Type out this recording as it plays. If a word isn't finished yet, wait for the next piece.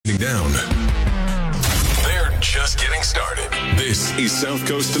down. They're just getting started. This is South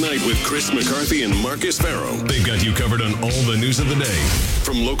Coast Tonight with Chris McCarthy and Marcus Farrow. They've got you covered on all the news of the day,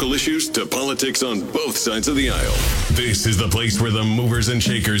 from local issues to politics on both sides of the aisle. This is the place where the movers and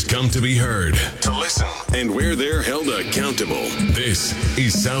shakers come to be heard, to listen, and where they're held accountable. This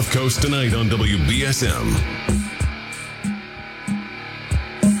is South Coast Tonight on WBSM.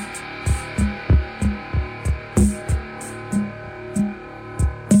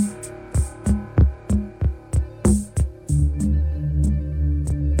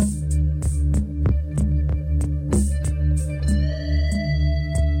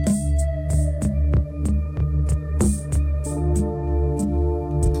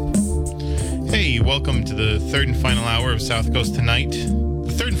 Welcome to the third and final hour of South Coast Tonight.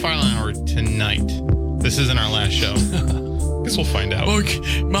 The third and final hour tonight. This isn't our last show. Guess we'll find out. Well,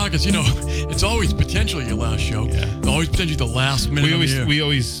 Marcus, you know, it's always potentially your last show. Yeah. It's always potentially the last minute. We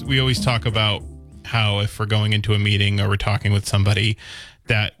always talk about how if we're going into a meeting or we're talking with somebody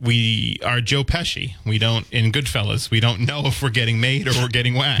that we are Joe Pesci. We don't, in Goodfellas, we don't know if we're getting made or we're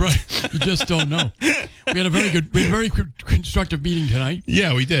getting whacked. Right. You just don't know. We had a very constructive meeting tonight.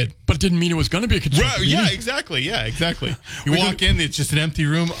 Yeah, we did. But it didn't mean it was going to be a constructive meeting. Yeah, exactly. You walk in, it's just an empty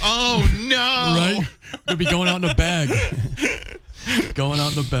room. Oh, no. Right? We'll be going out in a bag.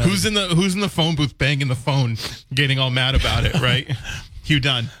 Who's in the phone booth banging the phone, getting all mad about it, right? You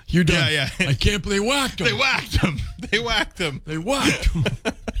done. Yeah. I can't believe they whacked him. They whacked him.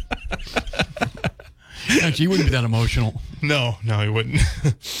 Actually, he wouldn't be that emotional. No, he wouldn't.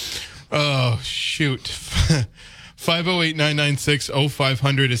 Oh, shoot.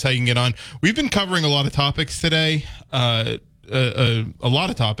 508-996-0500 is how you can get on. We've been covering a lot of topics today. A lot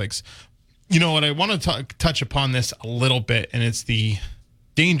of topics. You know what? I want to touch upon this a little bit, and it's the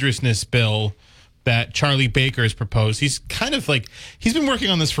dangerousness bill that Charlie Baker has proposed. He's kind of like, he's been working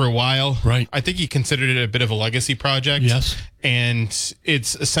on this for a while. Right. I think he considered it a bit of a legacy project. Yes. And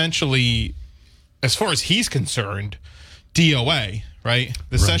it's essentially, as far as he's concerned, DOA, right?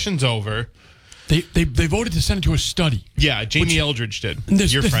 The session's over. They voted to send it to a study. Yeah, Jamie Eldridge did,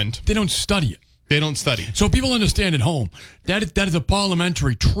 your friend. They don't study it. They don't study. So people understand at home, that is a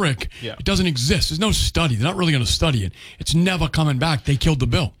parliamentary trick. Yeah. It doesn't exist. There's no study. They're not really going to study it. It's never coming back. They killed the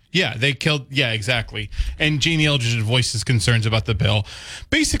bill. Yeah, exactly. And Jamie Eldridge voiced his concerns about the bill.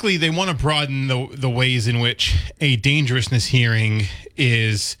 Basically, they want to broaden the ways in which a dangerousness hearing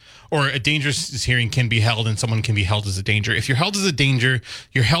is, or a dangerousness hearing can be held, and someone can be held as a danger. If you're held as a danger,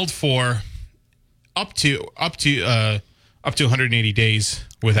 you're held for up to 180 days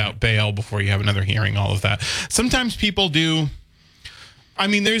without bail before you have another hearing, all of that. Sometimes people do. I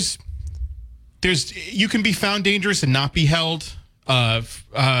mean, there's you can be found dangerous and not be held.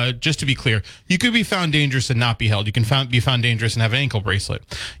 Just to be clear, you could be found dangerous and not be held. You can be found dangerous and have an ankle bracelet.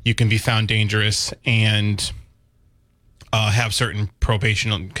 You can be found dangerous and have certain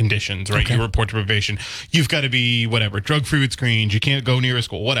probation conditions, right? Okay. You report to probation. You've got to be drug-free with screens. You can't go near a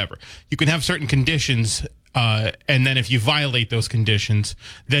school, whatever. You can have certain conditions, and then if you violate those conditions,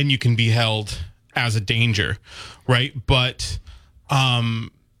 then you can be held as a danger, right? But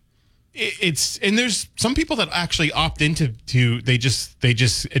there's some people that actually opt into they just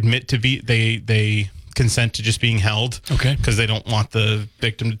admit to they consent to just being held, okay, because they don't want the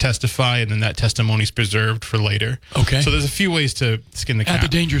victim to testify, and then that testimony is preserved for later. Okay, so there's a few ways to skin the cat. At the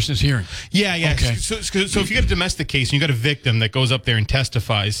dangerousness hearing. Yeah. Okay. So if you got a domestic case and you got a victim that goes up there and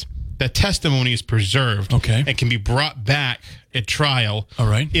testifies, that testimony is preserved, okay, and can be brought back at trial. All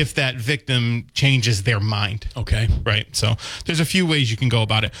right. If that victim changes their mind. Okay. Right. So there's a few ways you can go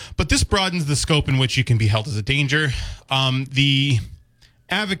about it, but this broadens the scope in which you can be held as a danger. The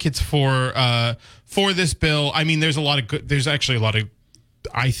advocates for this bill, I mean, there's actually a lot of,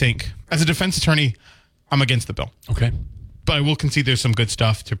 I think, as a defense attorney, I'm against the bill. Okay. But I will concede there's some good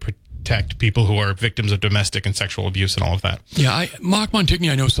stuff to protect people who are victims of domestic and sexual abuse and all of that. Yeah, Mark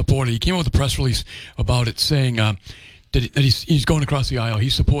Montigny, I know, supported. He came out with a press release about it, saying that he's going across the aisle. He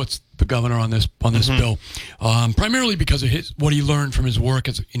supports the governor on this bill, primarily because of what he learned from his work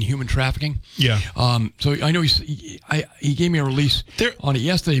in human trafficking. Yeah. So I know he gave me a release on it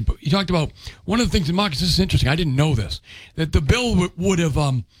yesterday. But he talked about one of the things, and Marcus, this is interesting. I didn't know this, that the bill would have,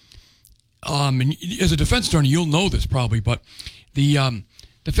 and as a defense attorney, you'll know this probably, but the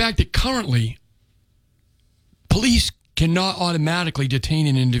fact that currently police cannot automatically detain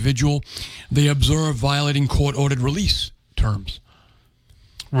an individual they observe violating court-ordered release terms.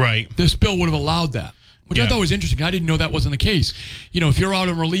 Right. This bill would have allowed that. which I thought was interesting. I didn't know that wasn't the case. If you're out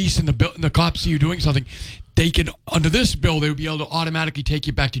on release and the cops see you doing something, they could, under this bill, they would be able to automatically take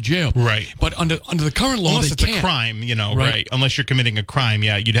you back to jail. Right. But under the current law, unless they it's can't. a crime, right? Unless you're committing a crime,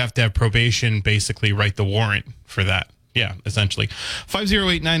 you'd have to have probation basically write the warrant for that. Yeah, essentially.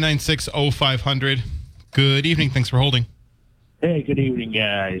 508-996-0500. Good evening. Thanks for holding. Hey, good evening,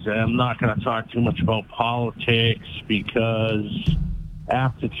 guys. I'm not going to talk too much about politics because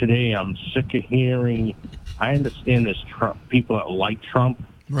after today, I'm sick of hearing. I understand there's people that like Trump,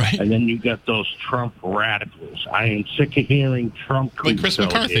 right? And then you got those Trump radicals. I am sick of hearing Trump. Like Chris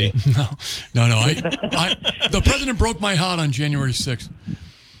McCarthy. No. The president broke my heart on January 6th.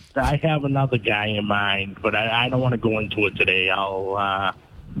 I have another guy in mind, but I don't want to go into it today. I'll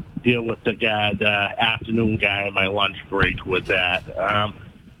deal with the afternoon guy in my lunch break with that.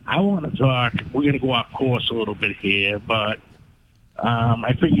 I want to talk. We're going to go off course a little bit here, but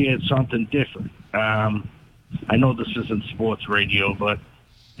I figured something different. I know this isn't sports radio, but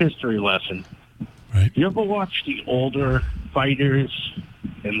history lesson. Right. You ever watch the older fighters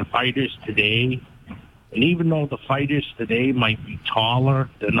and the fighters today? And even though the fighters today might be taller,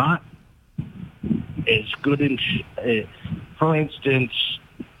 they're not as good for instance,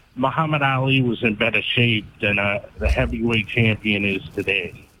 Muhammad Ali was in better shape than the heavyweight champion is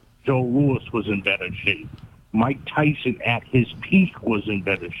today. Joe Louis was in better shape. Mike Tyson at his peak was in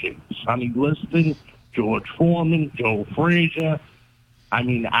better shape. Sonny Liston, George Foreman, Joe Frazier. I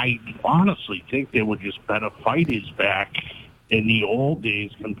mean, I honestly think they were just better fighters back in the old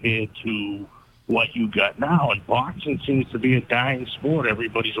days compared to what you got now. And boxing seems to be a dying sport.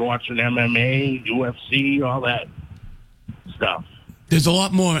 Everybody's watching MMA, UFC, all that stuff. There's a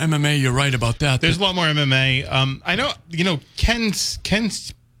lot more MMA. You're right about that. There's a lot more MMA. I know, Ken's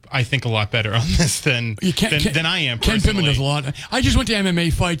I think a lot better on this than I am. Ken Pittman does a lot. I just went to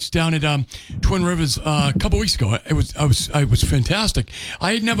MMA fights down at Twin Rivers a couple weeks ago. It was fantastic.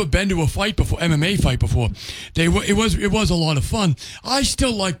 I had never been to a fight before, MMA fight before. It was a lot of fun. I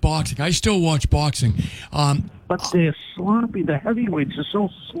still like boxing. I still watch boxing. But they're sloppy. The heavyweights are so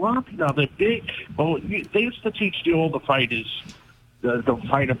sloppy now. They're big. Well, they used to teach the older fighters to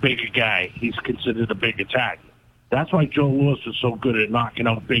fight a bigger guy. He's considered a big attack. That's why Joe Louis was so good at knocking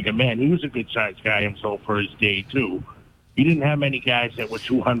out bigger men. He was a good-sized guy himself for his day, too. He didn't have many guys that were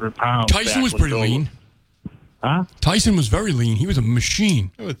 200 pounds. Tyson was pretty lean. Huh? Tyson was very lean. He was a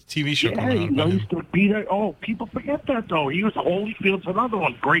machine. With a TV show coming out. He used to beat it. Oh, people forget that, though. He was Holyfield's another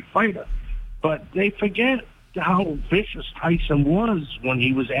one, great fighter. But they forget how vicious Tyson was when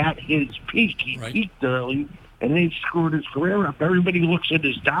he was at his peak. He peaked early, and they screwed his career up. Everybody looks at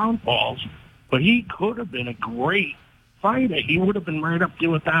his downfalls. But he could have been a great fighter. He would have been right up there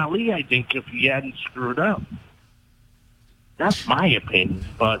with Ali, I think, if he hadn't screwed up. That's my opinion.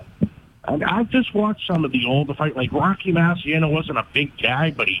 But I've just watched some of the older fights. Like Rocky Marciano wasn't a big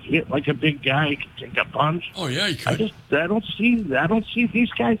guy, but he hit like a big guy. He could take a punch. Oh, yeah, he could. I don't see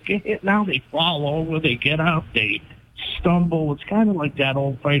these guys get hit now. They fall over, they get up, they stumble. It's kind of like that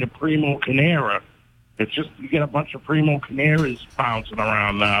old fight of Primo Canera. It's just you get a bunch of Primo Caneras bouncing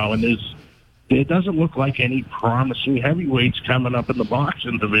around now, and it doesn't look like any promising heavyweights coming up in the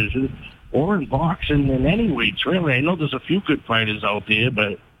boxing division or in boxing in any weights, really. I know there's a few good fighters out there,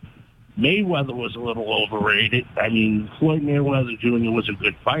 but Mayweather was a little overrated. I mean, Floyd Mayweather Jr. was a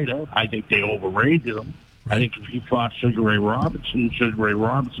good fighter. I think they overrated him. I think if he fought Sugar Ray Robinson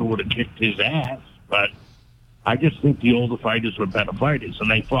would have kicked his ass. But I just think the older fighters were better fighters,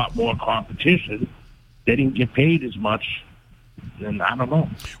 and they fought more competition. They didn't get paid as much. And I don't know.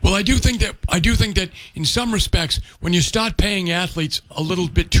 Well, I do think that in some respects, when you start paying athletes a little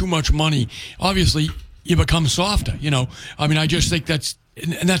bit too much money, obviously you become softer. I mean, I just think that's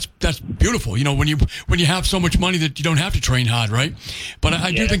beautiful. When you have so much money that you don't have to train hard, right? But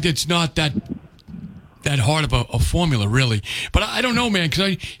I do think it's not that hard of a formula, really. But I don't know, man.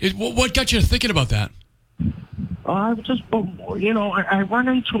 Because what got you thinking about that? I just, I run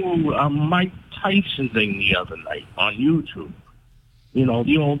into a Mike Tyson thing the other night on YouTube. The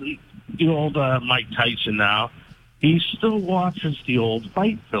old Mike Tyson now, he still watches the old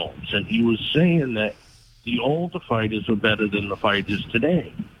fight films, and he was saying that the older fighters were better than the fighters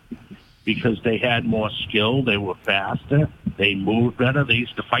today because they had more skill, they were faster, they moved better, they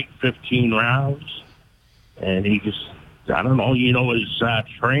used to fight 15 rounds, and he just, I don't know, his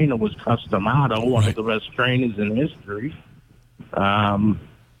trainer was Customato, one of the best trainers in history. I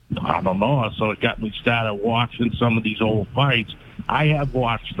don't know, so it got me started watching some of these old fights. I have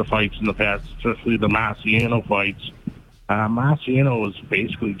watched the fights in the past, especially the Marciano fights. Marciano was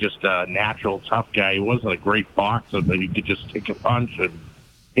basically just a natural tough guy. He wasn't a great boxer, but he could just take a punch and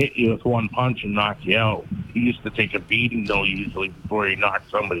hit you with one punch and knock you out. He used to take a beating, though, usually before he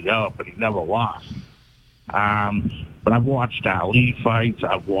knocked somebody out, but he never lost. But I've watched Ali fights.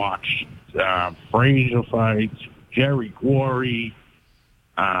 I've watched Frazier fights, Jerry Quarry.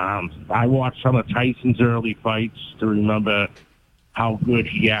 I watched some of Tyson's early fights to remember how good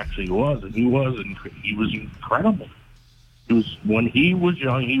he actually was, and he was incredible. When he was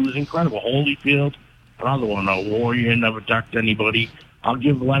young, he was incredible. Holyfield, another one, a warrior, never ducked anybody. I'll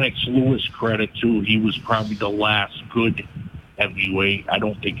give Lennox Lewis credit, too. He was probably the last good heavyweight. I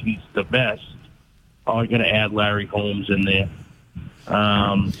don't think he's the best. I'm going to add Larry Holmes in there.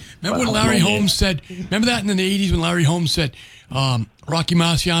 Remember when Larry Holmes said, remember that in the 80s when Larry Holmes said Rocky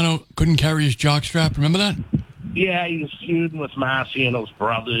Marciano couldn't carry his jockstrap? Remember that? Yeah, he was feuding with Marciano's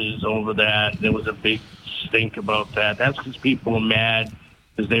brothers over that. There was a big stink about that. That's because people were mad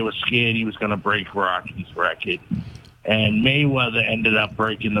because they were scared he was going to break Rocky's record. And Mayweather ended up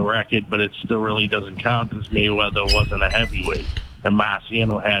breaking the record, but it still really doesn't count because Mayweather wasn't a heavyweight. And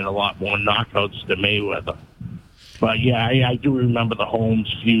Marciano had a lot more knockouts than Mayweather. But, yeah, I do remember the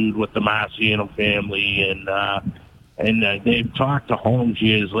Holmes feud with the Marciano family. And they've talked to Holmes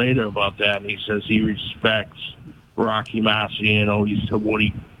years later about that, and he says he respects Rocky Marciano. He said what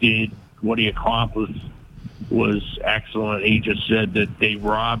he did, what he accomplished was excellent. He just said that they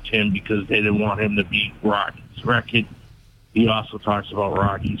robbed him because they didn't want him to beat Rocky's record. He also talks about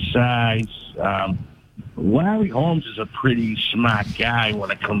Rocky's size. Larry Holmes is a pretty smart guy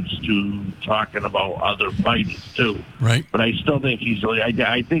when it comes to talking about other fighters, too. Right. I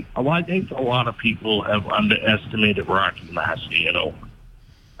think a lot of people have underestimated Rocky Marciano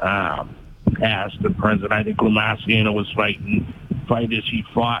as the president. I think when Marciano was fighting fighters he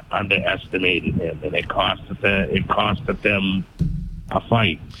fought underestimated him, and it costed them a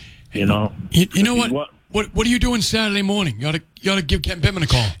fight. You know. You know what? What are you doing Saturday morning? You ought to give Ken Pittman a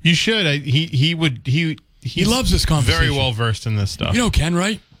call. You should. He loves this conversation. Very well versed in this stuff. You know Ken,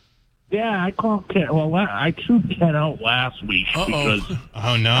 right? Yeah, I called Ken. Well, I chewed Ken out last week because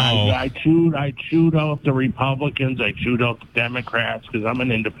oh no, I chewed out the Republicans. I chewed out the Democrats because I'm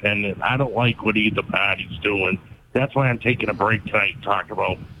an independent. I don't like what either party's doing. That's why I'm taking a break tonight to talk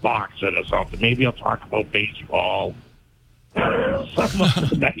about boxing or something. Maybe I'll talk about baseball some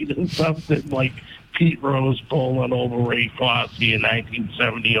other night or something like Pete Rose pulling over Ray Fosse in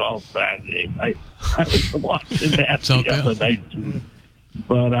 1970 All-Star game. I was watching that the other night, too.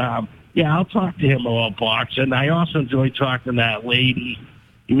 But, yeah, I'll talk to him about boxing. I also enjoy talking to that lady,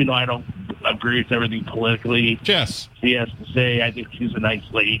 even though I don't agree with everything politically. Jess. She has to say, I think she's a nice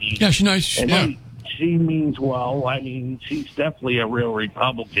lady. Yeah, she's nice. And she means well. I mean, she's definitely a real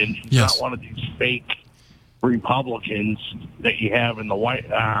Republican. She's not one of these fake Republicans that you have in the White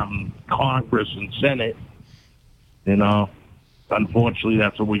Congress and Senate. You know, unfortunately,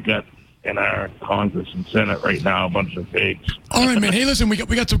 that's what we got in our Congress and Senate right now, a bunch of fakes. All right, man. Hey, listen, we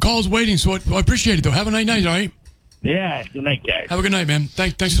got some calls waiting, so I appreciate it, though. Have a nice night, all right? Yeah, good night, guys. Have a good night, man.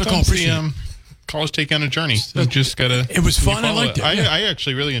 Thanks for the call. Appreciate it. College take on a journey. You just gotta. It was fun. I liked it. I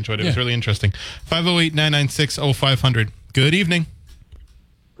actually really enjoyed it. It was really interesting. 508-996-0500. Good evening.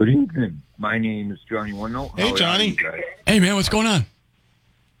 Good evening. My name is Johnny Wendell. Hey, Johnny. Hey, man. What's going on?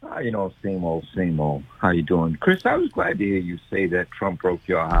 Same old. How you doing? Chris, I was glad to hear you say that Trump broke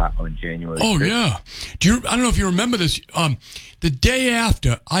your heart on January 6th. Oh, yeah. I don't know if you remember this. The day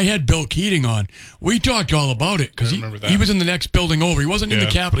after I had Bill Keating on, we talked all about it because he was in the next building over. He wasn't in the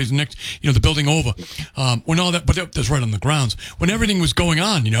Capitol. He was in the next, the building over. When all that, but that was right on the grounds. When everything was going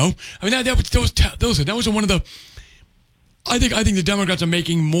on, I mean, that was one of the. I think the Democrats are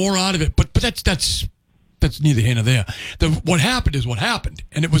making more out of it, but that's neither here nor there. What happened is what happened,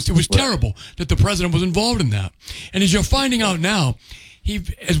 and it was terrible that the president was involved in that. And as you're finding out now, he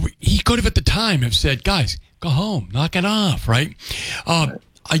could have at the time have said, "Guys, go home, knock it off," right?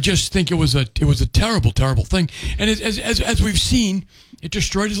 I just think it was a terrible thing, and as we've seen, it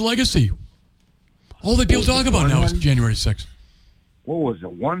destroyed his legacy. All the people talk about now is January 6th. What was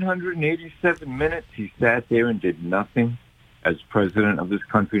it? 187 minutes he sat there and did nothing as president of this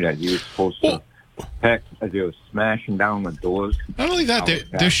country that he was supposed to. Heck, as they were smashing down the doors. Not only that,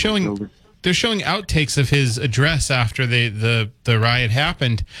 they're showing outtakes of his address after the riot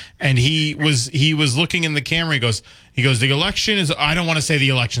happened, and he was looking in the camera. He goes, the election is. I don't want to say the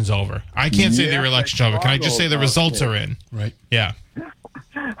election's over. I can't say the election's over. Can I just say the results are in? Right. Yeah.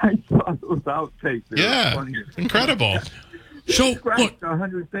 I saw those outtakes. Yeah. Incredible. So, look,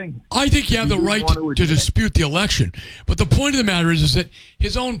 I think you have the right to dispute the election. But the point of the matter is that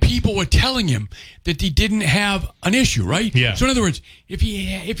his own people were telling him that he didn't have an issue, right? Yeah. So, in other words, if he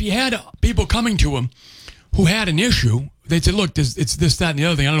had people coming to him who had an issue, they'd say, look, it's this, that, and the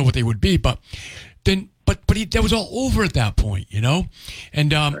other thing. I don't know what they would be, but that was all over at that point, you know?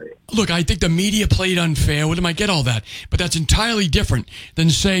 And look, I think the media played unfair with him. I get all that. But that's entirely different than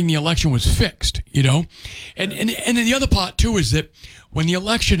saying the election was fixed, you know? And then the other part, too, is that when the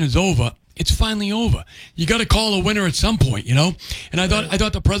election is over, it's finally over. You got to call a winner at some point, you know? And I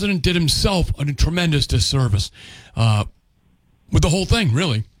thought the president did himself a tremendous disservice with the whole thing,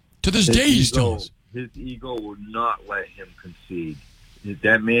 really. To this day, he still is. His ego will not let him concede.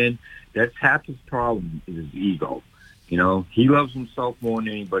 That man, that's half his problem, is his ego. You know, he loves himself more than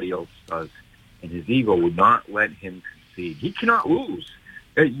anybody else does, and his ego will not let him concede. He cannot lose.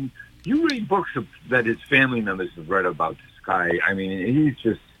 You read books that his family members have read about this guy. I mean,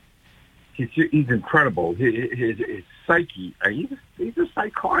 he's incredible. His psyche, he's a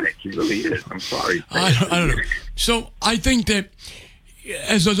psychotic. He really is. I'm sorry. I don't know. So I think that,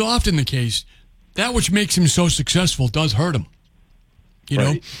 as is often the case, that which makes him so successful does hurt him. You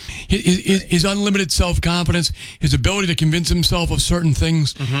know, his unlimited self-confidence, his ability to convince himself of certain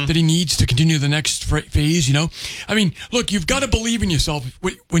things that he needs to continue the next phase, you know. I mean, look, you've got to believe in yourself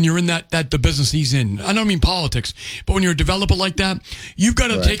when you're in the business he's in. I don't mean politics, but when you're a developer like that, you've got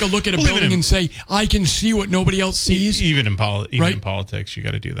to take a look at a building and say, I can see what nobody else sees. Even in politics, you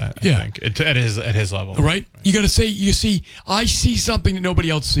got to do that, I think, at his level. Right? You got to say, I see something that nobody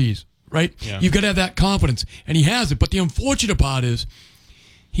else sees, right? Yeah. You've got to have that confidence, and he has it. But the unfortunate part is,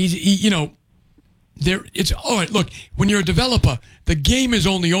 it's all right. Look, when you're a developer, the game is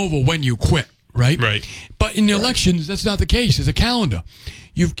only over when you quit, right? Right. But in the elections, that's not the case. There's a calendar.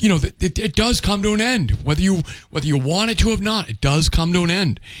 It does come to an end, whether you want it to or not. It does come to an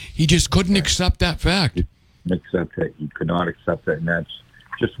end. He just couldn't accept that fact. He could not accept it, and that's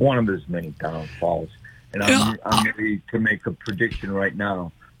just one of his many downfalls. And I'm ready to make a prediction right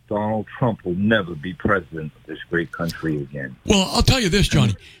now. Donald Trump will never be president of this great country again. Well, I'll tell you this,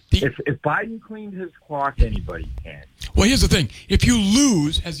 Johnny. If Biden cleaned his clock, anybody can. Well, here's the thing. If you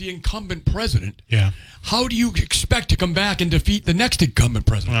lose as the incumbent president, how do you expect to come back and defeat the next incumbent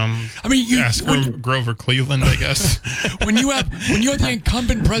president? Ask Grover Cleveland, I guess. when you're the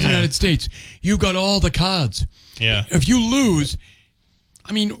incumbent president of the United States, you've got all the cards. Yeah. If you lose,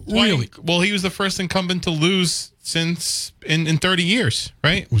 really. Well, he was the first incumbent to lose since in 30 years,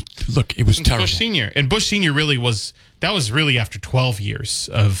 right? It was terrible. Bush Senior, and Bush Senior was really after 12 years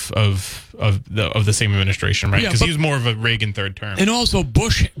of the same administration, right? Because he was more of a Reagan third term. And also,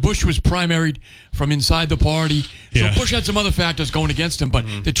 Bush was primaried from inside the party, so Bush had some other factors going against him, but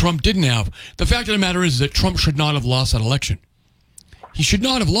that Trump didn't have. The fact of the matter is that Trump should not have lost that election. He should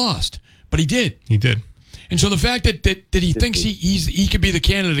not have lost, but he did. He did. And so the fact that he thinks he could be the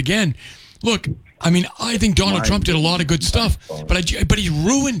candidate again, look, I think Donald Trump did a lot of good stuff, but he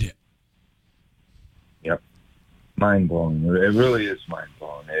ruined it. Yep. Mind-blowing. It really is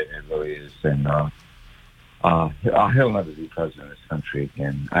mind-blowing. It really is. And he'll never be president of this country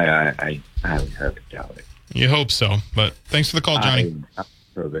again. I highly doubt it. You hope so, but thanks for the call, Johnny. I'm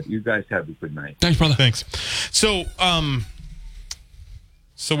sure that you guys have a good night. Thanks, brother. Thanks. So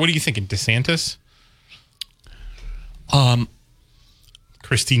what are you thinking, DeSantis?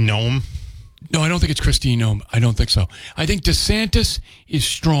 Kristi Noem? No, I don't think it's Kristi Noem. I don't think so. I think DeSantis is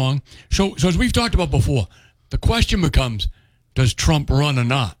strong. So as we've talked about before, the question becomes, does Trump run or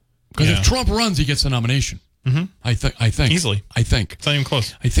not? Because if Trump runs, he gets the nomination. Mm-hmm. I think. Easily. I think. It's not even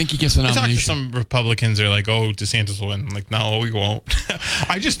close. I think he gets the nomination. I talked to some Republicans. They're like, oh, DeSantis will win. I'm like, no, we won't.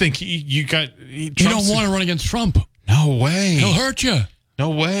 I just think you don't want to run against Trump. No way. He'll hurt you. No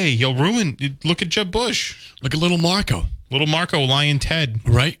way. He'll ruin. Look at Jeb Bush. Look at little Marco. Little Marco, Lion Ted.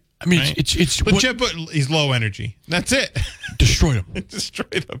 Right? It's but Jeb Bush, he's low energy. That's it. Destroyed him.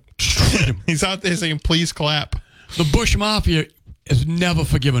 Destroyed him. He's out there saying, please clap. The Bush Mafia has never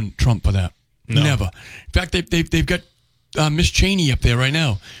forgiven Trump for that. No. Never. In fact, they've got Miss Cheney up there right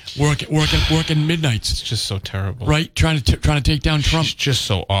now, working midnights. It's just so terrible, right? Trying to take down Trump. She's just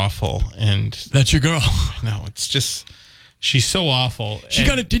so awful, and that's your girl. No, it's just she's so awful.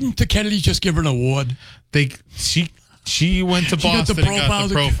 Didn't the Kennedys just give her an award? She went to Boston and got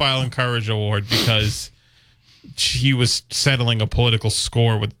the Profile and Courage Award because she was settling a political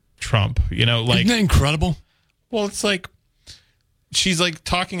score with Trump. Isn't that incredible? Well, it's like. She's like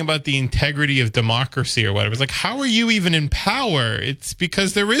talking about the integrity of democracy or whatever. It's like, how are you even in power? It's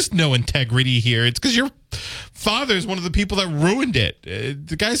because there is no integrity here. It's because your father is one of the people that ruined it.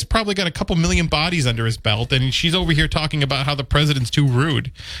 The guy's probably got a couple million bodies under his belt, and she's over here talking about how the president's too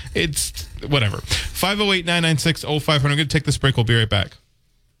rude. It's whatever. 508-996-0500. I'm going to take this break. We'll be right back.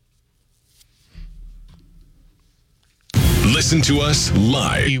 Listen to us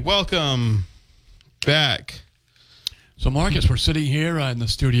live. Welcome back. So, Marcus, we're sitting here in the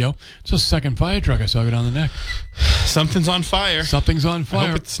studio. It's a second fire truck I saw go down the neck. Something's on fire. Something's on I fire.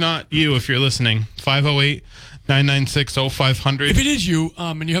 hope it's not you if you're listening. 508-996-0500. If it is you,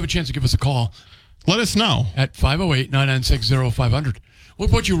 and you have a chance to give us a call, let us know. At 508-996-0500. We'll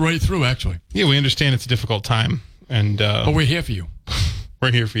put you right through, actually. Yeah, we understand it's a difficult time. But we're here for you.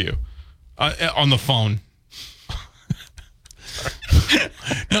 We're here for you. On the phone.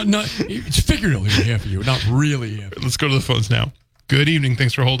 No, it's figuratively we're here for you, not really here. Let's go to the phones now. Good evening.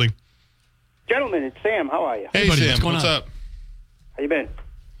 Thanks for holding. Gentlemen, it's Sam. How are you? Hey, buddy, Sam. What's up? How you been?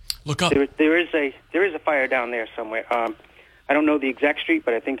 Look up. There is a fire down there somewhere. I don't know the exact street,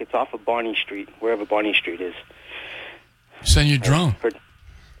 but I think it's off of Barney Street, wherever Barney Street is. Send your drone.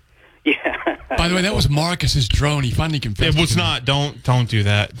 Yeah. By the way, that was Marcus's drone. He finally confessed. It was not. Don't do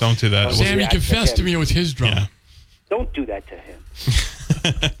that. Don't do that. Sam, he confessed to me it was his drone. Yeah. Don't do that to him.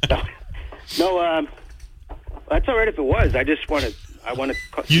 No, that's all right if it was. I want to.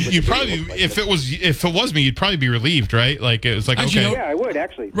 You probably, if it was me, you'd probably be relieved, right? Like it was like, Actually, okay. Yeah, I would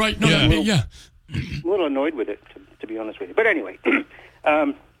actually. Right? No, Yeah. A little annoyed with it, to be honest with you. But anyway,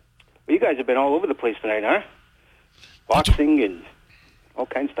 well, you guys have been all over the place tonight, huh? Boxing and all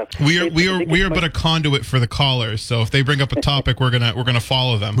kinds of stuff. We are but a conduit for the callers. So if they bring up a topic, we're gonna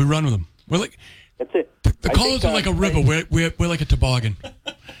follow them. We run with them. We're like that's it. The callers are like a river. We're like a toboggan.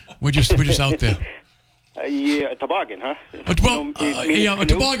 We're just out there. Yeah, a toboggan, huh? A toboggan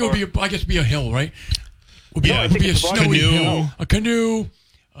would be, I guess, be a hill, right? Would be, Yeah, would be a snowy canoe. hill. A canoe.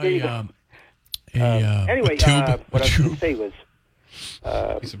 Anyway, a tube. what I was going to say was,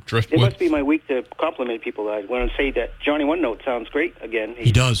 Piece of it driftwood. must be my week to compliment people. I want to say that Johnny One Note sounds great again.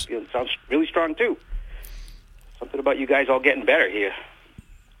 He does. It sounds really strong, too. Something about you guys all getting better here.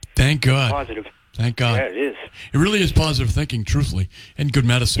 Thank God. Positive. Thank God. Yeah, it is. It really is positive thinking, truthfully, and good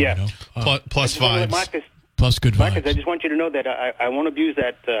medicine. Yeah. You know? Plus vibes. Plus good vibes. Marcus, I just want you to know that I won't abuse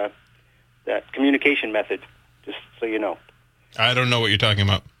that communication method, just so you know. I don't know what you're talking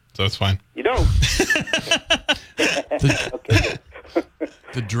about, so it's fine. You don't? Okay,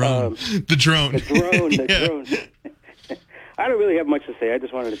 The drone. The drone. The drone. The Yeah. drone. I don't really have much to say. I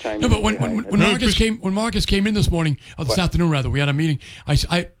just wanted to chime in. No, but when Marcus came in this morning, this afternoon rather, we had a meeting.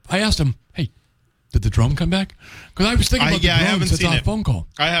 I asked him, hey, did the drone come back? Because I was thinking about the I drone haven't since seen our it. phone call.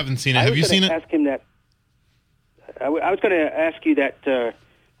 I haven't seen it. Have you seen it? Ask him that. I was going to ask you that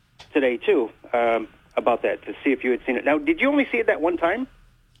today too about that to see if you had seen it. Now, did you only see it that one time?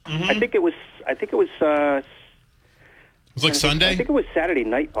 Mm-hmm. I think it was. It was like Sunday? I think it was Saturday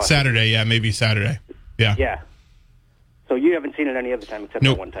night. Possibly. Saturday, yeah, maybe Saturday. Yeah. Yeah. So you haven't seen it any other time except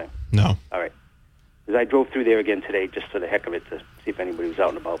Nope. that one time? No. All right. Because I drove through there again today just for the heck of it to see if anybody was out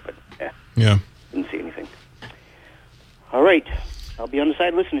and about, but Yeah. didn't see anything. All right. I'll be on the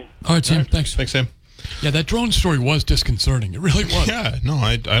side listening. All right, Sam. Thanks. Thanks, Sam. Yeah, that drone story was disconcerting. It really was. Yeah, no,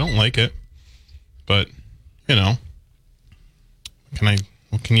 I don't like it. But, you know,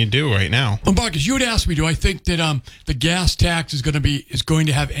 what can you do right now? Well, Marcus, you had asked me, do I think that the gas tax is going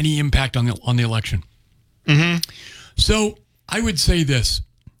to have any impact on the election? Mm-hmm. So I would say this,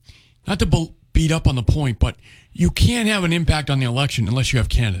 not to beat up on the point, but you can't have an impact on the election unless you have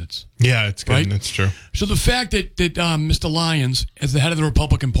candidates. Yeah, it's good. Right? That's true. So the fact that Mr. Lyons, as the head of the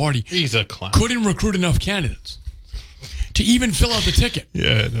Republican Party, He's a clown. couldn't recruit enough candidates to even fill out the ticket.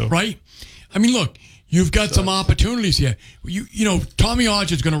 Yeah, no. Right? I mean, look, you've got some opportunities here. You know, Tommy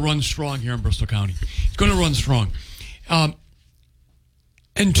Hodge is going to run strong here in Bristol County. He's going to run strong.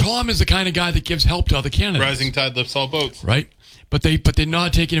 And Tom is the kind of guy that gives help to other candidates. Rising tide lifts all boats. Right? But they're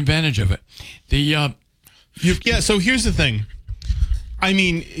not taking advantage of it. So here's the thing. I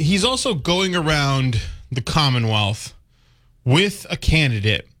mean, he's also going around the Commonwealth with a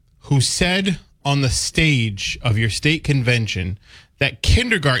candidate who said on the stage of your state convention that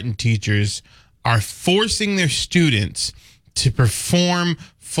kindergarten teachers are forcing their students to perform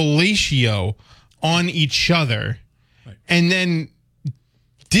fellatio on each other, right. And then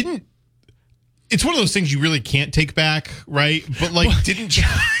it's one of those things you really can't take back, right? But didn't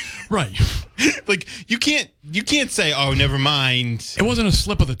right. Like you can't say, oh, never mind. It wasn't a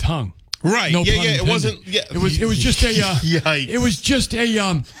slip of the tongue. Right. No yeah, pun intended. It wasn't it was just a yikes. It was just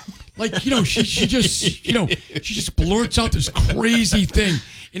a like, you know, she just blurts out this crazy thing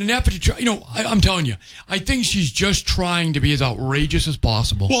in an effort to try, you know, I'm telling you, I think she's just trying to be as outrageous as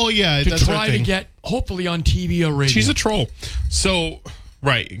possible. Well, yeah, to that's try to get hopefully on TV or radio. She's a troll. So,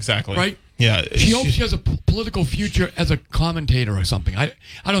 right, exactly. Right? Yeah. She hopes she has a political future as a commentator or something. I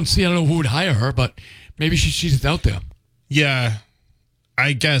don't know who would hire her, but maybe she's out there. Yeah.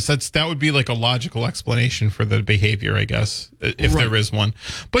 I guess that would be like a logical explanation for the behavior, I guess, if there is one.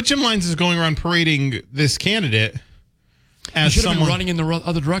 But Jim Lyons is going around parading this candidate as he should have someone been running in the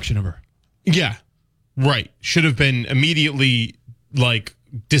other direction of her. Yeah, right. Should have been immediately like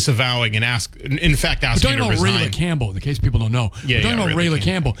disavowing and asking her to resign. We're talking about Rayla Campbell, in case people don't know. We're talking about Rayla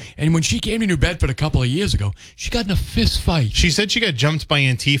Campbell. And when she came to New Bedford a couple of years ago, she got in a fist fight. She said she got jumped by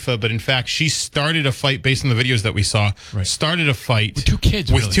Antifa, but in fact, she started a fight based on the videos that we saw. Right. Started a fight with two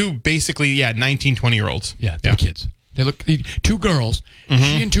kids. With two, basically, 19, 20-year-olds. Yeah, two kids. They look two girls. Mm-hmm.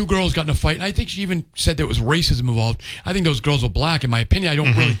 She and two girls got in a fight, and I think she even said there was racism involved. I think those girls were black. In my opinion, I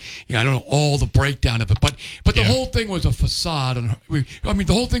don't really, I don't know all the breakdown of it, but the whole thing was a facade. The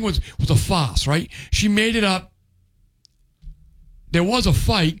whole thing was a farce, right? She made it up. There was a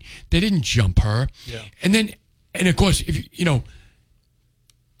fight. They didn't jump her, and of course,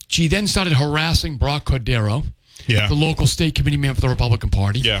 she then started harassing Brock Cordero, the local state committee man for the Republican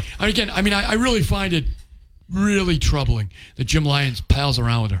Party. Yeah. I really find it really troubling that Jim Lyons pals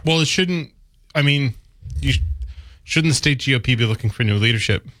around with her. Well, it shouldn't. Shouldn't the state GOP be looking for new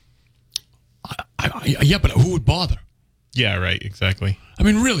leadership? Yeah, but who would bother? Yeah, right. Exactly. I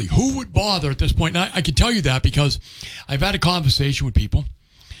mean, really, who would bother at this point? And I can tell you that because I've had a conversation with people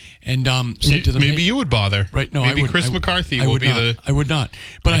and said to them, maybe you would bother. Right? No, maybe I Chris McCarthy will be the. I would not.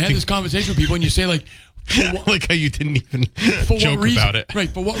 But I had this conversation with people, and you say like, like how you didn't even joke about it. Right?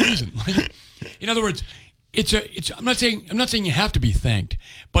 For what reason? In other words. I'm not saying you have to be thanked,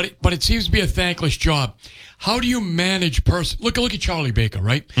 but it seems to be a thankless job. How do you manage look at Charlie Baker,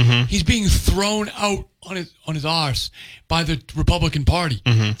 right? Mm-hmm. He's being thrown out on his arse by the Republican Party.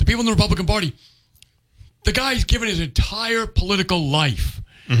 Mm-hmm. The people in the Republican Party. The guy's given his entire political life.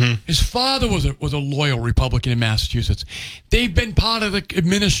 Mm-hmm. His father was a loyal Republican in Massachusetts. They've been part of the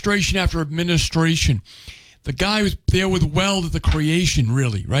administration after administration. The guy was there with Weld at the creation,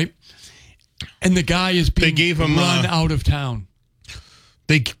 really, right? And the guy is being run out of town.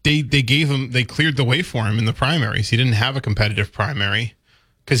 They cleared the way for him in the primaries. He didn't have a competitive primary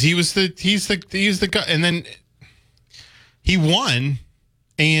because he's the guy. And then he won,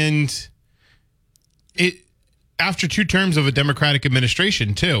 and after 2 terms of a Democratic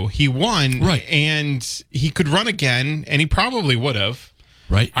administration too, he won. Right, and he could run again, and he probably would have.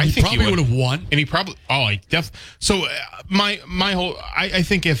 Right, I think he probably would have won, and he probably. Oh, I definitely. So my whole. I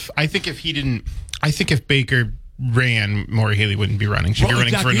think if Baker ran, Maura Haley wouldn't be running. She'd be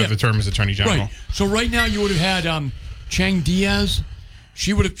running for another term as Attorney General. Right. So right now you would have had Chang Diaz.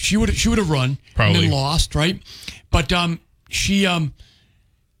 She would have run probably and then lost, right? But Baker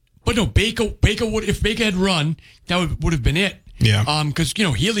would, if Baker had run, that would have been it. Yeah. Because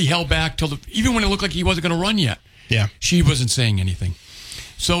Haley held back till even when it looked like he wasn't going to run yet. Yeah. She wasn't saying anything.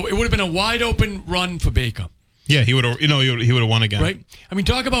 So it would have been a wide open run for Baker. Yeah, he would have. He would have won again. Right. I mean,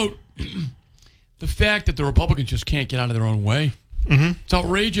 talk about the fact that the Republicans just can't get out of their own way. Mm-hmm. It's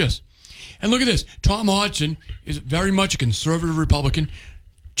outrageous. And look at this. Tom Hodgson is very much a conservative Republican.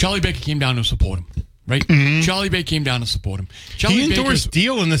 Charlie Baker came down to support him. Right. Mm-hmm. Charlie Baker came down to support him. He endorsed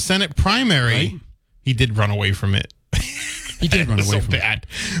Deal in the Senate primary. Right? He did run away from it. He did run away from it.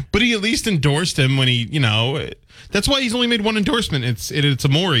 But he at least endorsed him when he, that's why he's only made one endorsement. It's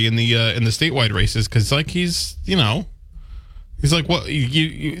Amori in the statewide races because like he's like what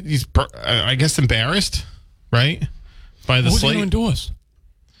he's I guess embarrassed, right? By the slate. Who's he going to endorse?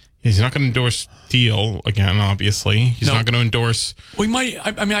 He's not going to endorse Deal again. Obviously, he's not going to endorse. Well, he might.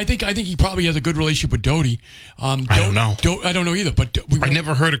 I think he probably has a good relationship with Doty. I don't know. I don't know either. But I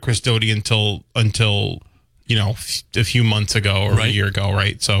never heard of Chris Doty until a few months ago or a year ago,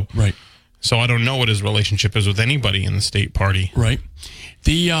 right? So right. So I don't know what his relationship is with anybody in the state party. Right.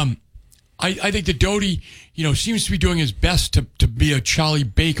 I think that Doty, seems to be doing his best to be a Charlie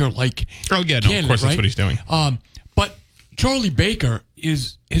Baker like. Oh yeah, no, of course that's what he's doing. But Charlie Baker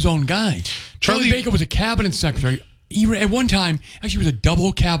is his own guy. Charlie Baker was a cabinet secretary. At one time, actually, was a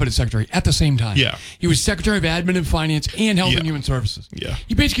double cabinet secretary at the same time. Yeah. He was Secretary of Admin and Finance and Health and Human Services. Yeah.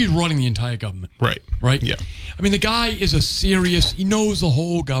 He basically is running the entire government. Right. Right? Yeah. I mean, the guy is he knows the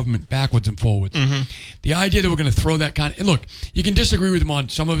whole government backwards and forwards. Mm-hmm. The idea that we're going to throw that and look, you can disagree with him on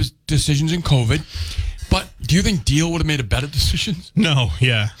some of his decisions in COVID, but do you think Deal would have made a better decision? No,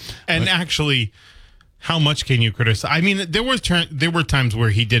 yeah. And actually, how much can you criticize? I mean, there were times where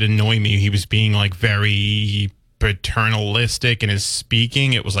he did annoy me. He was being like very paternalistic in his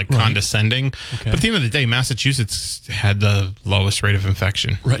speaking. It was like condescending. Okay. But at the end of the day, Massachusetts had the lowest rate of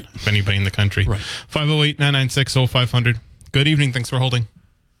infection of anybody in the country. Right. 508-996-0500. Good evening. Thanks for holding.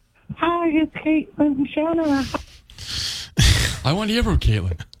 Hi, it's Caitlin Jenner. I want to hear from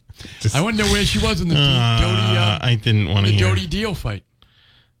Caitlin. I want to know where she was in the Doty. I didn't want to hear. Doty Deal fight.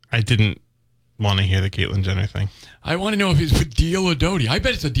 I didn't want to hear the Caitlyn Jenner thing. I want to know if he's with Deal or Doty. I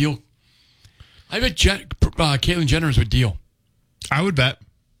bet it's a deal. I bet Caitlyn Jenner is with Deal. I would bet.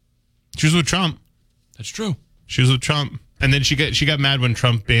 She was with Trump. That's true. She was with Trump. And then she got mad when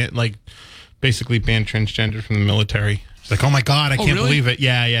Trump basically banned transgender from the military. She's like, oh my God, I can't really? believe it.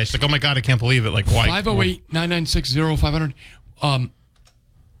 Yeah. She's like, oh my God, I can't believe it. Like, why? 508-996-0500.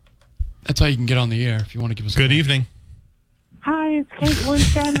 That's how you can get on the air if you want to give us a Good call. evening. Hi, it's Caitlyn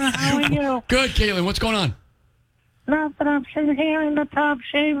Jenner. How are you? Good, Caitlin. What's going on? Nothing. I'm sitting here in the tub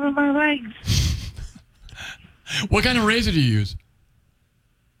shaving my legs. What kind of razor do you use?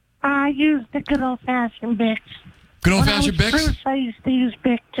 I use the good old-fashioned Bix. Good old-fashioned When I was Bix? Bruce, I used to use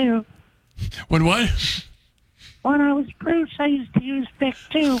Bic, too. When what? When I was Bruce, I used to use Bic,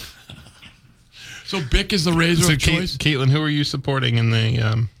 too. So Bic is the razor So, of choice? Caitlyn, who are you supporting in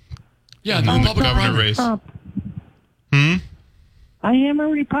the Yeah, in the the Republican governor primary. race? Trump. I am a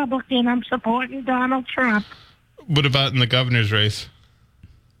Republican. I'm supporting Donald Trump. What about in the governor's race?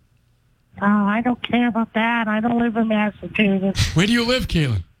 Oh, I don't care about that. I don't live in Massachusetts. Where do you live,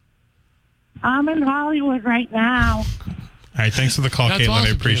 Caitlin? I'm in Hollywood right now. All right, thanks for the call, That's Caitlin. I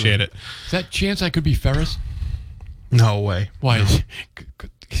awesome, appreciate Caitlin. it. Is that chance I could be Ferris? No way. Why?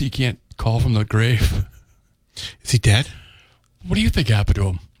 Because he can't call from the grave. Is he dead? What do you think happened to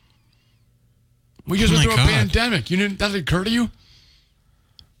him? We just Oh went my through a God. pandemic. That didn't occur to you?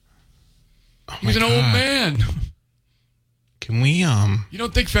 Oh He's an my old God. man. Can we You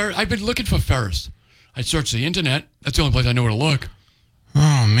don't think Ferris? I've been looking for Ferris. I searched the internet. That's the only place I know where to look.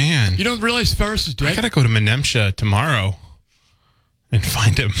 Oh man. You don't realize Ferris is I dead? gotta go to Menemsha tomorrow and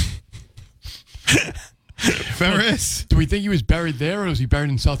find him. Ferris. Do we think he was buried there, or was he buried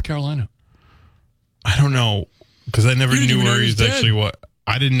in South Carolina? I don't know because I never You didn't knew even know where he he was was dead. actually. What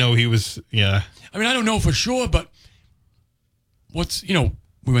I didn't know he was. Yeah. I mean, I don't know for sure, but we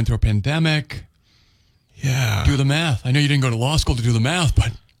went through a pandemic. Yeah. Do the math. I know you didn't go to law school to do the math,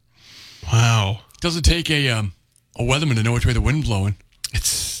 but Wow. it doesn't take a weatherman to know which way the wind's blowing.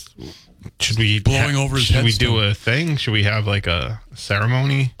 Should we blowing over his Should we do headstone. a thing? Should we have like a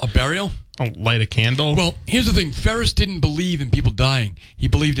ceremony? A burial? Oh, light a candle. Well, here's the thing. Ferris didn't believe in people dying. He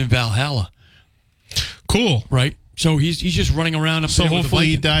believed in Valhalla, cool. right? So he's just running around up So there with hopefully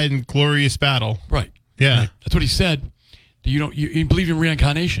he the Viking. died in glorious battle. Right. Yeah. Right. That's what he said. You believe in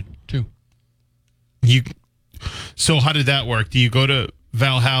reincarnation too. So how did that work? Do you go to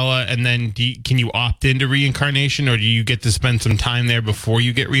Valhalla and then can you opt into reincarnation, or do you get to spend some time there before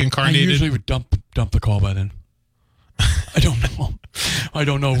you get I reincarnated? usually would dump the call by then. I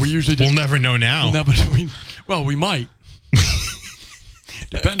don't know. We usually just We'll never know now. we might.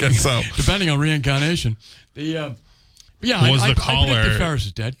 Depending, Guess so. depending on reincarnation. I Was the predict caller- that Ferris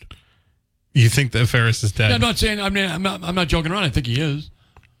is dead. You think that Ferris is dead? Yeah, I'm not saying. I mean, I'm not joking around. I think he is.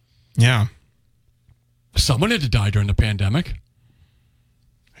 Yeah, Someone had to die during the pandemic.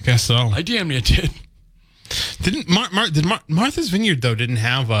 I guess so. I damn near did. Didn't Martha's Vineyard though didn't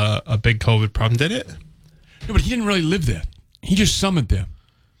have a big COVID problem, did it? No, but he didn't really live there. He just summoned there.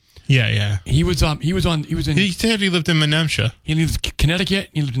 Yeah. He was in. He said he lived in Menemsha. He lived in Connecticut.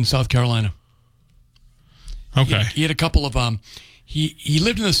 He lived in South Carolina. Okay. He had a couple of He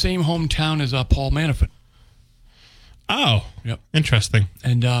lived in the same hometown as Paul Manafort. Oh. Yep. Interesting.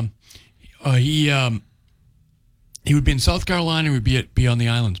 And he would be in South Carolina. He would be on the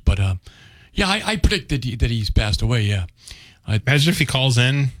islands. But I predict that he's passed away. Yeah. Imagine if he calls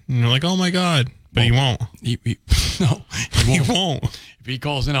in and you're like, oh my God. But he won't. No, he He won't. won't. If he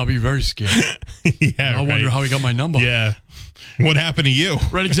calls in, I'll be very scared. Yeah. I'll wonder how he got my number. Yeah. What happened to you?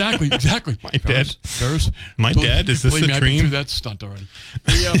 Right, exactly. My dad. Ferris. My dad? Is this Believe a me, I've been dream? through that stunt already.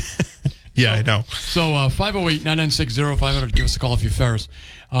 Yeah. Yeah, I know. So 508-996-0500. Give us a call if you're Ferris.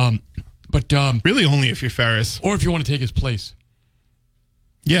 But Really only if you're Ferris. or if you want to take his place.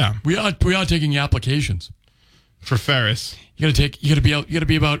 Yeah. We are taking applications. For Ferris. You gotta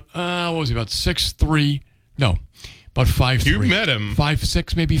be about what was he, about 6'3"? No, about 5'3". You met him.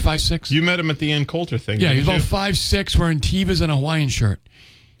 5'6", maybe 5'6". You met him at the Ann Coulter thing. Yeah, he's didn't about you? 5'6", wearing Tevas and a Hawaiian shirt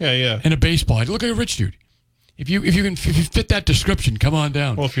Yeah. and a baseball hat. Look like a rich dude. If you fit that description, come on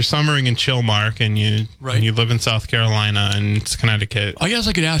down. Well, if you're summering in Chilmark and you live in South Carolina and it's Connecticut, I guess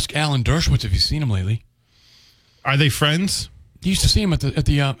I could ask Alan Dershowitz if you've seen him lately. are they friends? You used to see him at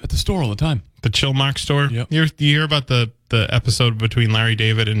the store all the time. The Chilmark store. Yep. You hear about the episode between Larry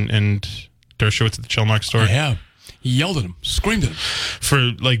David and Dershowitz at the Chilmark store I have. He yelled at him, screamed at him.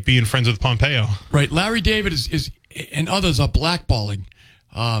 for like being friends with Pompeo. Right. Larry David is and others are blackballing.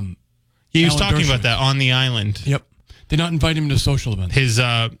 He was Alan talking Dershowitz. about that on the island. Yep. They not invite him to social events. His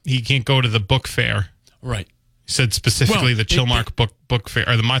he can't go to the book fair. Right. Said specifically the Chilmark book fair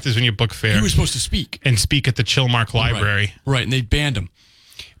or the Martha's Vineyard Book Fair. He was supposed to speak at the Chilmark Library. Right, and they banned him.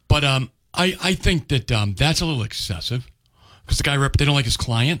 But I think that that's a little excessive because the guy they don't like his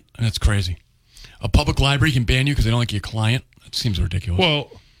client, and that's crazy. A public library can ban you because they don't like your client. That seems ridiculous.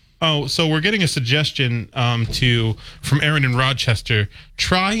 Well, so we're getting a suggestion from Aaron in Rochester.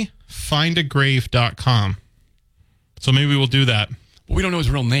 Try findagrave.com. So maybe we'll do that. But we don't know his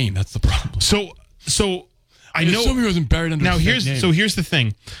real name. That's the problem. So I know. Assume he wasn't buried under. Now his name. here's the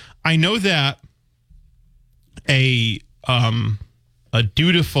thing. I know that a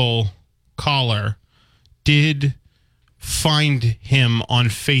dutiful caller did find him on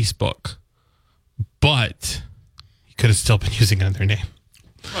Facebook, but he could have still been using another name.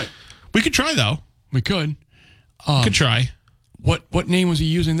 Right. We could try though. We could. Could try. What name was he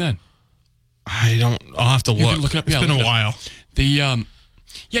using then? I'll have to look. Look it up. It's been a while. You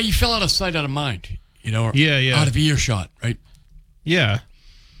fell out of sight, out of mind. Or Yeah. out of earshot, right? Yeah.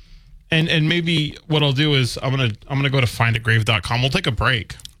 And maybe what I'll do is I'm gonna go to findagrave.com. We'll take a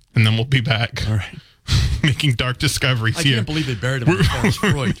break and then we'll be back. All right. Making dark discoveries here. I can't believe they buried him in Forest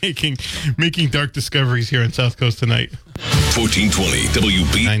Freud. making dark discoveries here on South Coast Tonight. 1420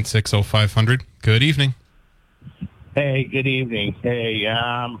 WB 960-500. Good evening. Hey, good evening. Hey,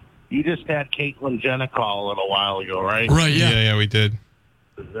 you just had Caitlyn Jenner call a little while ago, right? Right, yeah. Yeah, we did.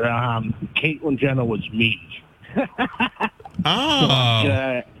 Caitlyn Jenner was me.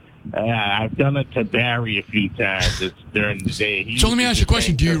 Oh. I've done it to Barry a few times. It's during the day. So let me ask you a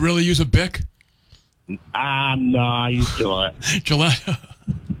question. Do you really use a Bic? No, I use Gillette. Gillette?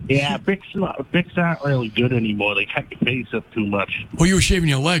 Yeah, Bics aren't really good anymore. They cut your face up too much. Well, you were shaving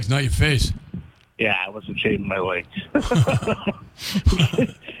your legs, not your face. Yeah, I wasn't shaving my legs.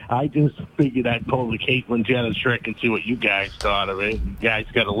 I just figured I'd pull the Caitlyn Jenner trick and see what you guys thought of it. You guys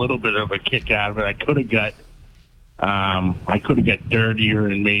got a little bit of a kick out of it. I could have got dirtier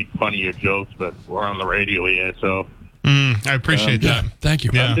and made funnier jokes, but we're on the radio here, so I appreciate that. Thank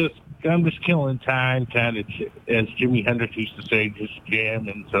you. Yeah. I'm just killing time, kind of, as Jimi Hendrix used to say, just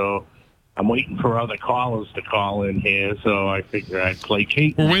jamming. So I'm waiting for other callers to call in here. So I figure I'd play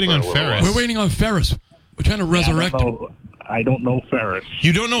Caitlyn. We're waiting on Ferris. We're waiting on Ferris. We're trying to resurrect him. I don't know Ferris.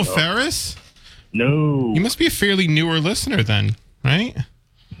 You don't know Ferris? No. You must be a fairly newer listener then, right?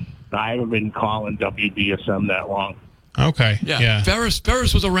 I haven't been calling WDSM that long. Okay. Yeah. Ferris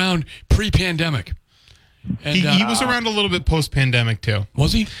was around pre-pandemic. And, he was around a little bit post-pandemic, too.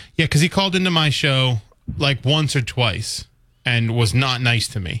 Was he? Yeah, because he called into my show like once or twice and was not nice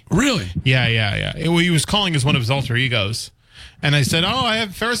to me. Really? Yeah. He was calling as one of his alter egos. And I said,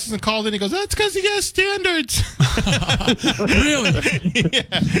 Ferris hasn't called in. He goes, that's because he has standards. Really?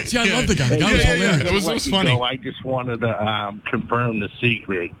 Yeah. See, I love the guy. The guy was hilarious. It was funny. I just wanted to confirm the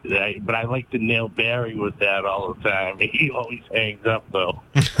secret. But I like to nail Barry with that all the time. He always hangs up, though.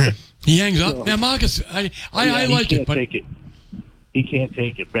 He hangs up? Yeah, Marcus, I like it. But take it. He can't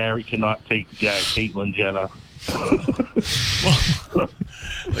take it. Barry cannot take Caitlyn Jenner.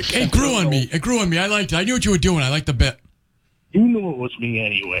 It grew on me. I liked it. I knew what you were doing. I liked the bit. You knew it was me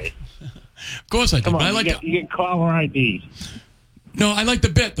anyway. Of course I did. Come on, but I liked you get caller ID. No, I like the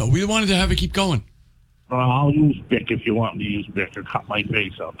bit, though. We wanted to have it keep going. I'll use Bic if you want me to use Bic or cut my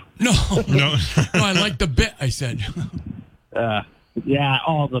face up. No. I like the bit, I said. The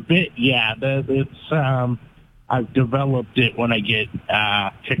bit. Yeah, it's. I've developed it when I get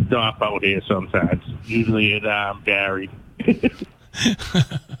ticked off out here sometimes. Usually at Barry.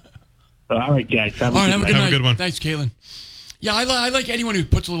 All right, guys. Have a good one. Thanks, Caitlin. Yeah, I like anyone who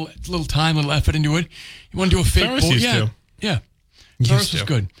puts a little time, a little effort into it. You want to do a fake Ferris used to. Yeah. Ferris is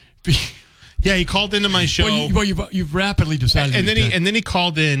good. Yeah, he called into my show. Well, you've rapidly decided. And then he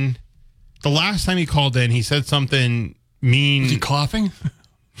called in. The last time he called in, he said something mean. Was he coughing?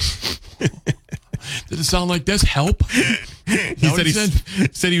 Did it sound like this? Help? He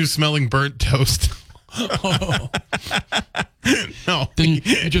said he was smelling burnt toast. Oh. No. Then you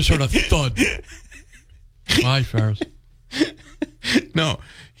just sort of thud. Bye, Ferris. No,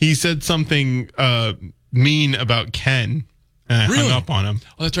 he said something mean about Ken. And I hung up on him.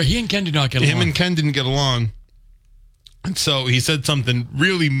 Oh, that's right. He and Ken did not get along. Him and Ken didn't get along. And so he said something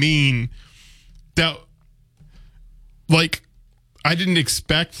really mean that, like, I didn't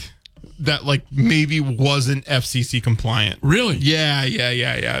expect that, like, maybe wasn't FCC compliant. Really?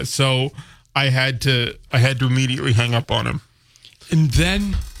 Yeah. So I had to immediately hang up on him. And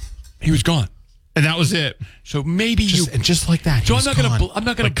then he was gone. And that was it. So maybe just like that. So I'm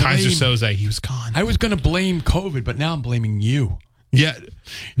not gonna like Kaiser blame Soze. He was gone. I was gonna blame COVID, but now I'm blaming you. Yeah.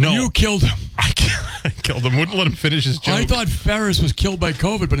 No. You killed him. I killed him. Wouldn't let him finish his joke. I thought Ferris was killed by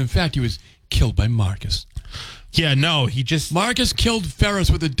COVID, but in fact he was killed by Marcus. Yeah, no, he just... Marcus killed Ferris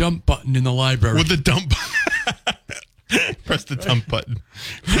with a dump button in the library. With the dump... Press the dump button.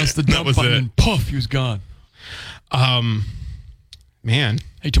 Press the dump button and poof, he was gone. Man.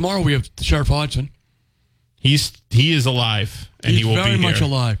 Hey, tomorrow we have Sheriff Hodgson. He is alive, and he will be here. He's very much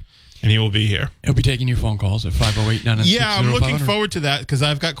alive. And he will be here. He'll be taking your phone calls at 508-996-0500. Yeah, I'm looking forward to that because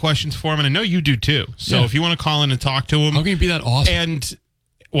I've got questions for him, and I know you do too. So if you want to call in and talk to him. How can you be that awesome? And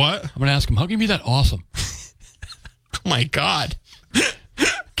what? I'm going to ask him, how can you be that awesome? Oh, my God.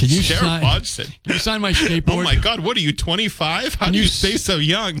 Can you Sheriff Hodgson. Can you sign my skateboard? Oh, my God. What are you, 25? How do you stay so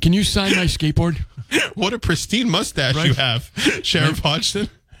young? Can you sign my skateboard? What a pristine mustache you have, Sheriff Hodgson.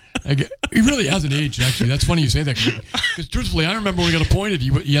 He really hasn't aged, actually. That's funny you say that. Because truthfully, I remember when he got appointed,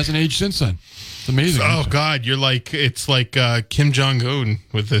 he hasn't aged since then. It's amazing. Oh, God. It's like Kim Jong-un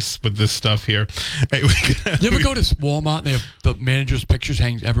with this stuff here. Hey, you ever go to Walmart? They have the manager's pictures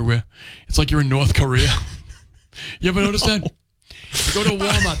hanging everywhere. It's like you're in North Korea. You ever notice that? You go to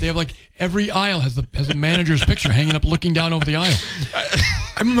Walmart, they have like every aisle has a manager's picture hanging up, looking down over the aisle.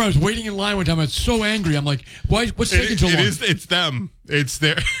 I remember I was waiting in line one time. I was so angry. I'm like, "Why? What's taking so long?" It's them. It's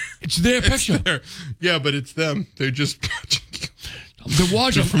their. It's their picture. Yeah, but it's them. They're just. They're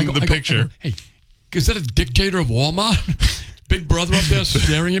watching from the picture. Hey, is that a dictator of Walmart? Big brother up there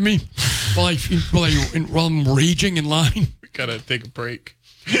staring at me while I'm raging in line. We gotta take a break.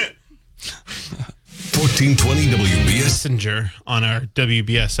 1420 WBS Messenger on our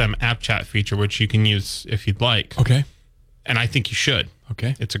WBSM app chat feature, which you can use if you'd like. Okay. And I think you should.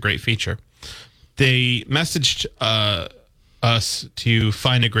 Okay. It's a great feature. They messaged us to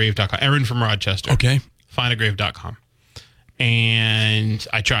findagrave.com. Erin from Rochester. Okay. Findagrave.com. And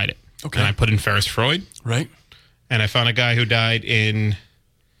I tried it. Okay. And I put in Ferris Freud. Right. And I found a guy who died in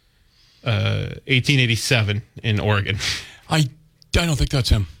 1887 in Oregon. I don't think that's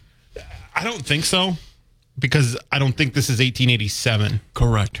him. I don't think so, because I don't think this is 1887.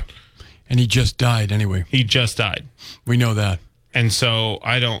 Correct. And he just died anyway. He just died. We know that. And so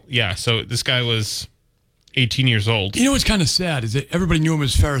so this guy was 18 years old. You know what's kind of sad is that everybody knew him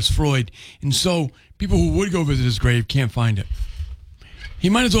as Ferris Freud, and so people who would go visit his grave can't find it. He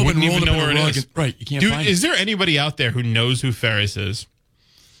might as well have been rolled up in a rug. Right, you can't find it. Is there anybody out there who knows who Ferris is?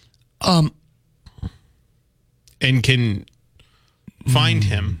 And can find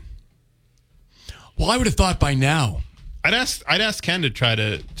him? Well, I would have thought by now. I'd ask Ken to try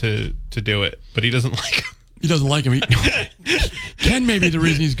to do it, but he doesn't like him. He doesn't like him. Ken may be the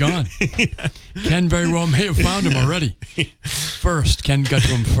reason he's gone. Ken very well may have found him already. First, Ken got to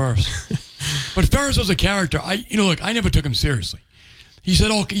him first. But Ferris was a character. I never took him seriously. He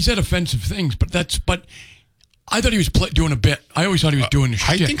said offensive things, but I thought he was doing a bit. I always thought he was doing a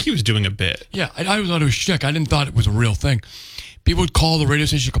shtick. I think he was doing a bit. Yeah, I always thought it was shtick. I didn't thought it was a real thing. People would call the radio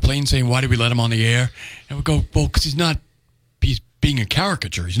station, complain, saying, "Why did we let him on the air?" And we go, "Well, because he's being a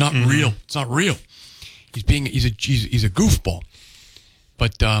caricature. He's not real. It's not real. He's a goofball."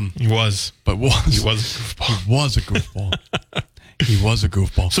 But he was a goofball. He was a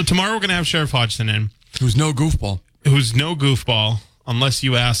goofball. So tomorrow we're going to have Sheriff Hodgson in. Who's no goofball. Unless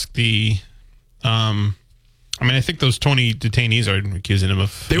you ask the... I think those 20 detainees are accusing him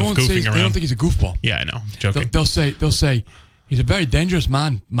of goofing around. They don't think he's a goofball. Yeah, I know. I'm joking. They'll say he's a very dangerous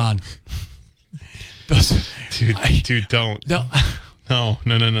man. Dude, don't. No.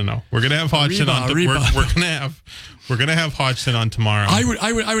 We're gonna have Hodgson on. We're gonna have Hodgson on tomorrow.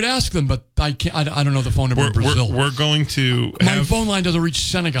 I would ask them, but I can't. I don't know the phone number in Brazil. We're going to. My phone line doesn't reach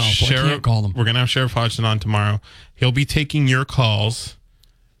Senegal, so I can't call them. We're gonna have Sheriff Hodgson on tomorrow. He'll be taking your calls.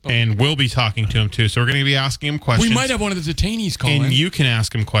 And we'll be talking to him too. So we're going to be asking him questions. We might have one of the detainees call in. And you can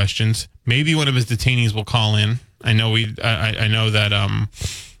ask him questions. Maybe one of his detainees will call in. I know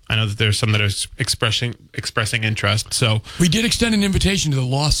that there's some that are expressing interest. So we did extend an invitation to the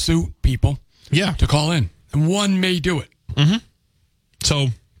lawsuit people. Yeah. To call in. And one may do it. Mm-hmm. So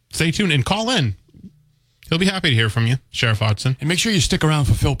stay tuned and call in. He'll be happy to hear from you, Sheriff Hodgson. And make sure you stick around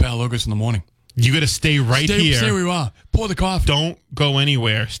for Phil Palogos in the morning. You got to stay here. Stay where you are. Pour the coffee. Don't go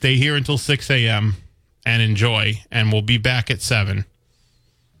anywhere. Stay here until 6 a.m. and enjoy. And we'll be back at 7.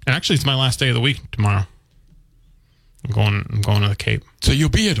 And actually, it's my last day of the week tomorrow. I'm going to the Cape. So you'll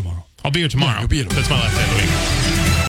be here tomorrow? I'll be here tomorrow. Yeah, you'll be here tomorrow. That's my last day of the week.